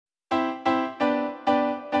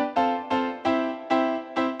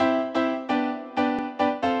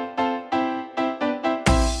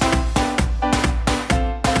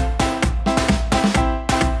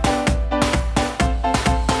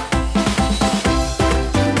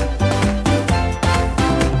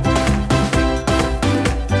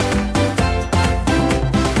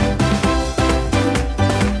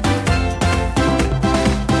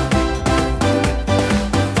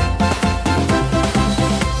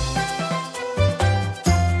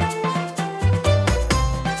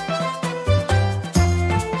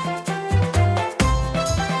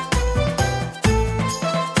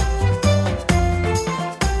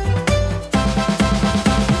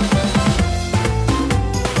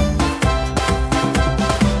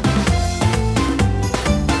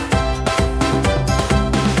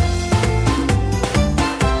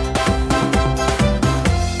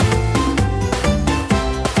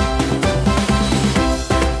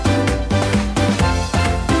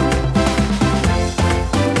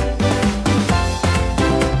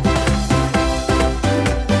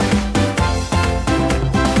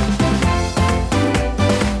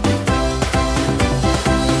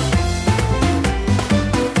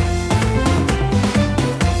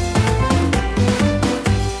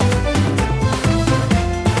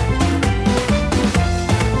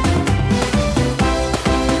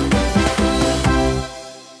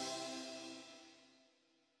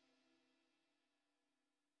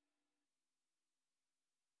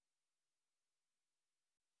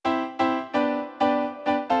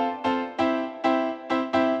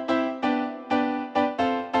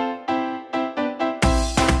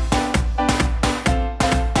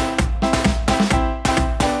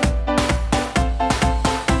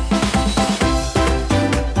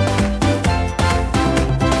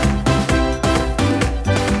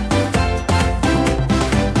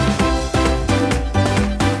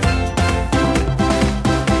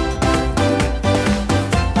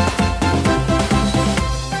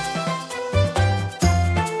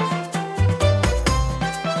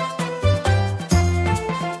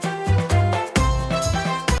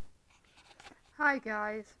Hi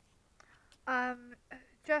guys. Um,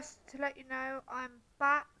 just to let you know, I'm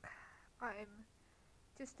back. I'm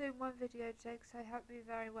just doing one video today because I haven't been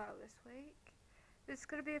very well this week. This is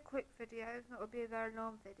going to be a quick video, it's not going to be a very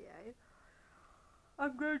long video.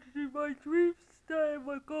 I'm going to do my dreams today and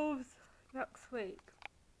my goals next week.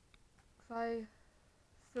 Because I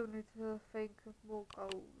still need to think of more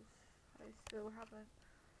goals. I still haven't.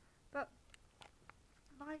 But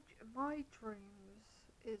my dreams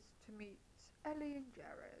is to meet Ellie and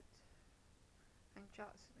Jared and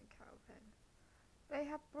Jackson and Calvin. They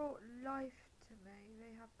have brought life to me,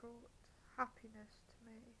 they have brought happiness to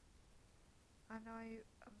me, and I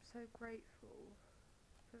am so grateful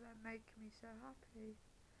for them making me so happy.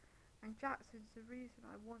 And Jackson's the reason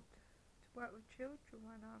I want to work with children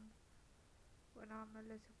when I'm a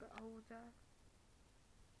little bit older.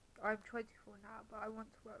 I'm 24 now, but I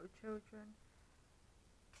want to work with children.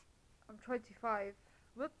 I'm 25.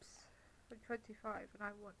 Whoops. I'm 25 and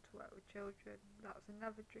I want to work with children. That's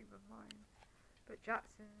another dream of mine. But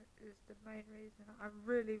Jackson is the main reason I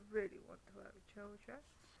really, really want to work with children.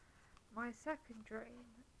 My second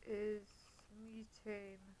dream is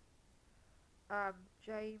meeting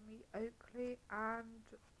Jamie Oakley and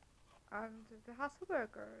the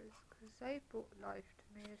Hasselbergers, because they brought life to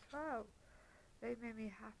me as well. They made me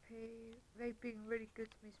happy. They've been really good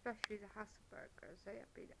to me, especially the Hasselbergers. They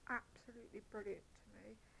have been absolutely brilliant to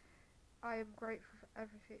me. I am grateful for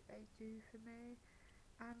everything they do for me,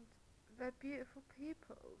 and they're beautiful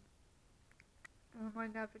people. And my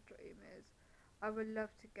another dream is I would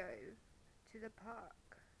love to go to the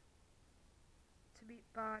park to meet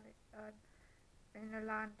Barney in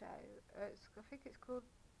Orlando. I think it's called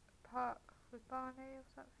Park with Barney or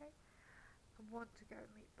something. I want to go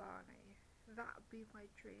and meet Barney. That would be my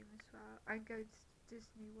dream as well. And go to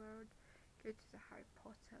Disney World, go to the Harry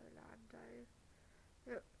Potter Orlando.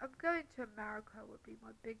 I'm going to America would be my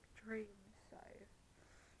big dream.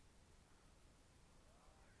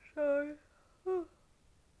 So,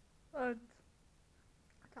 and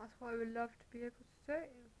that's what I would love to be able to do.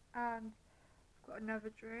 And I've got another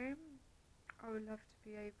dream. I would love to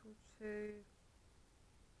be able to.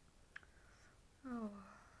 Oh,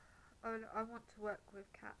 I want to work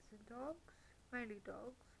with cats and dogs, mainly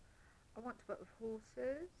dogs. I want to work with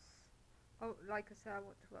horses. Oh, like I said, I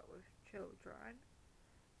want to work with children.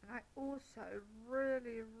 And I also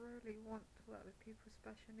really, really want to work with people with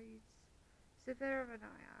special needs. Severer than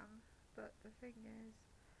I am, but the thing is,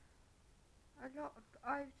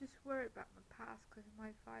 I just worry about my past because of my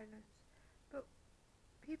violence. But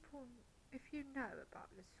people, if you know about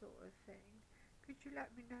this sort of thing, could you let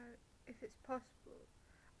me know if it's possible?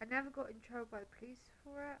 I never got in trouble by the police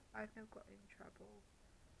for it. I never got in trouble.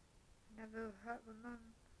 I never hurt my mum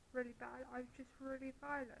really bad. I'm just really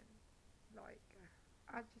violent. Like,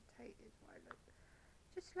 agitated violent.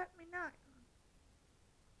 Just let me know.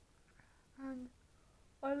 And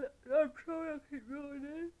I'm sorry I keep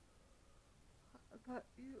yawning. But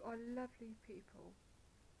you are lovely people.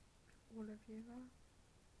 All of you are.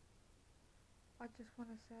 I just want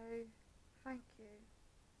to say thank you.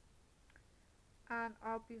 And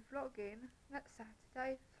I'll be vlogging next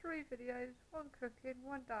Saturday. 3 videos, 1 cooking,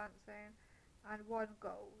 1 dancing and 1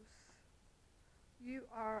 goals. You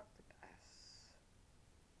are the best.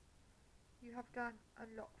 You have done a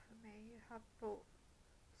lot for me. You have brought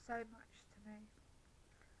so much to me.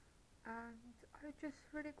 And I'm just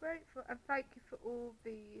really grateful. And thank you for all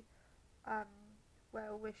the um,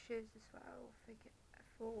 well wishes as well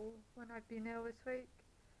for when I've been ill this week.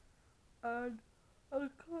 And I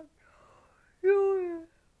can't yawn.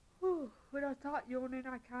 When I start yawning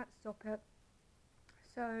I can't stop it.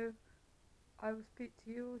 So I will speak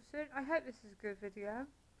to you all soon. I hope this is a good video.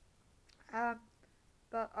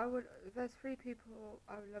 But there's 3 people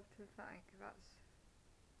I would love to thank. That's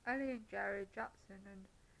Ellie and Jerry, Jackson and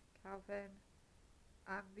Calvin,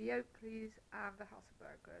 and the Oakleys and the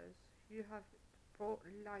Hasselbergers. You have brought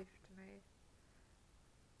life to me,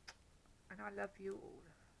 and I love you all,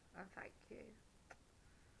 and thank you.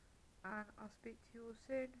 And I'll speak to you all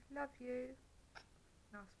soon. Love you.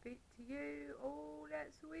 And I'll speak to you all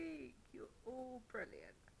next week. You're all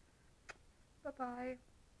brilliant. Bye bye.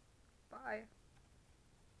 Bye.